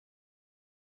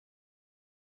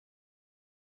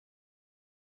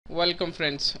Welcome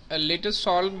friends. Let us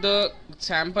solve the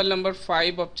example number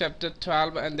 5 of chapter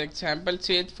 12, and the example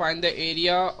says find the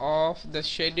area of the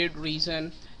shaded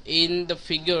region in the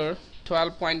figure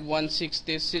 12.16.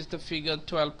 This is the figure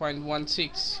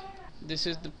 12.16. This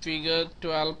is the figure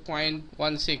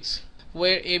 12.16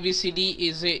 where ABCD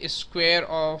is a square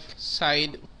of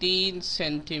side 15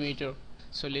 centimeter.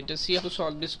 So let us see how to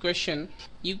solve this question.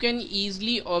 You can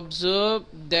easily observe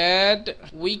that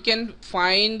we can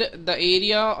find the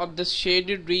area of the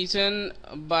shaded region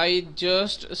by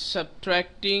just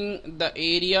subtracting the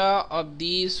area of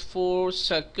these four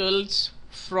circles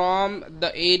from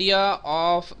the area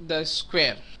of the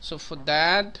square. So for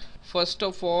that, first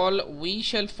of all, we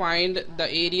shall find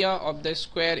the area of the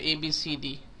square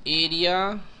ABCD.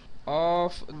 Area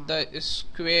of the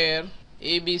square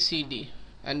ABCD.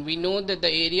 And we know that the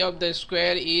area of the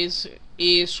square is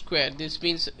a square. This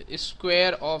means a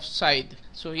square of side.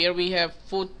 So here we have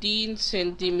 14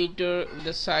 centimeter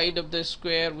the side of the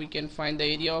square. We can find the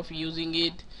area of using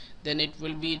it. Then it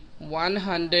will be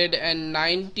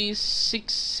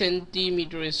 196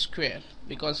 centimeter square,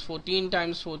 because 14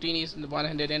 times 14 is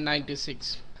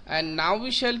 196. And now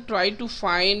we shall try to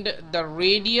find the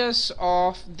radius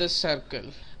of the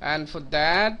circle, and for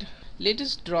that let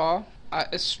us draw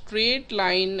a straight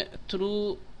line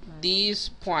through these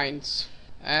points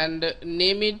and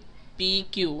name it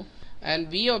PQ,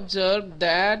 and we observe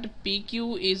that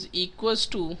PQ is equals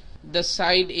to the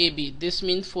side AB. This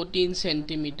means 14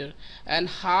 centimeter, and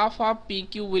half of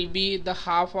PQ will be the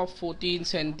half of 14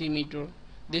 centimeter.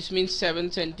 This means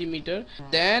 7 centimeter.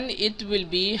 Then it will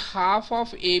be half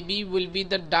of AB will be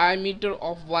the diameter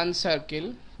of one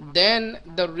circle. Then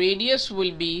the radius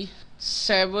will be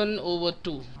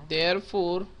 7/2.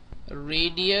 Therefore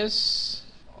radius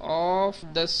of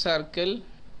the circle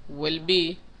will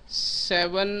be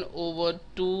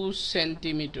 7/2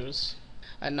 centimeters.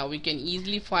 And now we can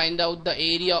easily find out the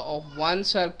area of one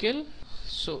circle.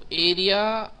 So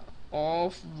area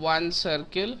of one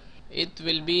circle, it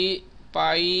will be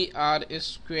pi r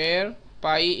square.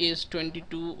 Pi is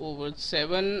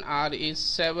 22/7, r is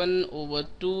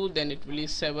 7/2, then it will be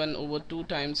 7/2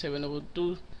 times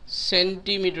 7/2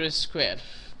 centimeter square.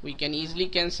 We can easily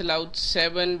cancel out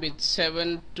 7 with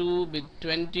 7, 2 with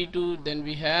 22, then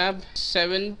we have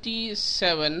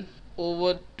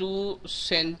 77/2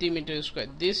 centimeter square.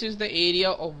 This is the area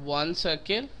of one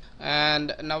circle.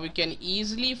 And now we can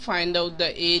easily find out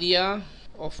the area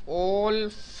of all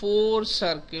four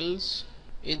circles.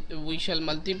 We shall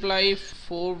multiply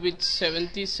 4 with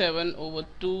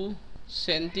 77/2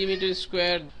 centimeter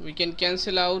square. We can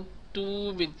cancel out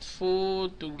 2 with 4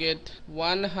 to get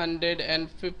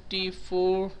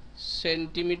 154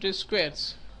 centimeter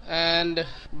squares. And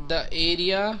the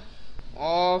area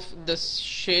of the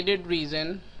shaded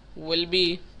region will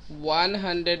be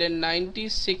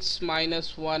 196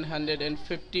 minus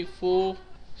 154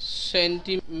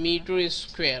 centimeter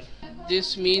square.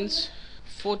 This means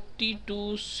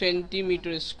 42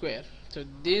 centimeter square. So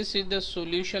this is the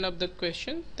solution of the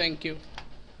question. Thank you.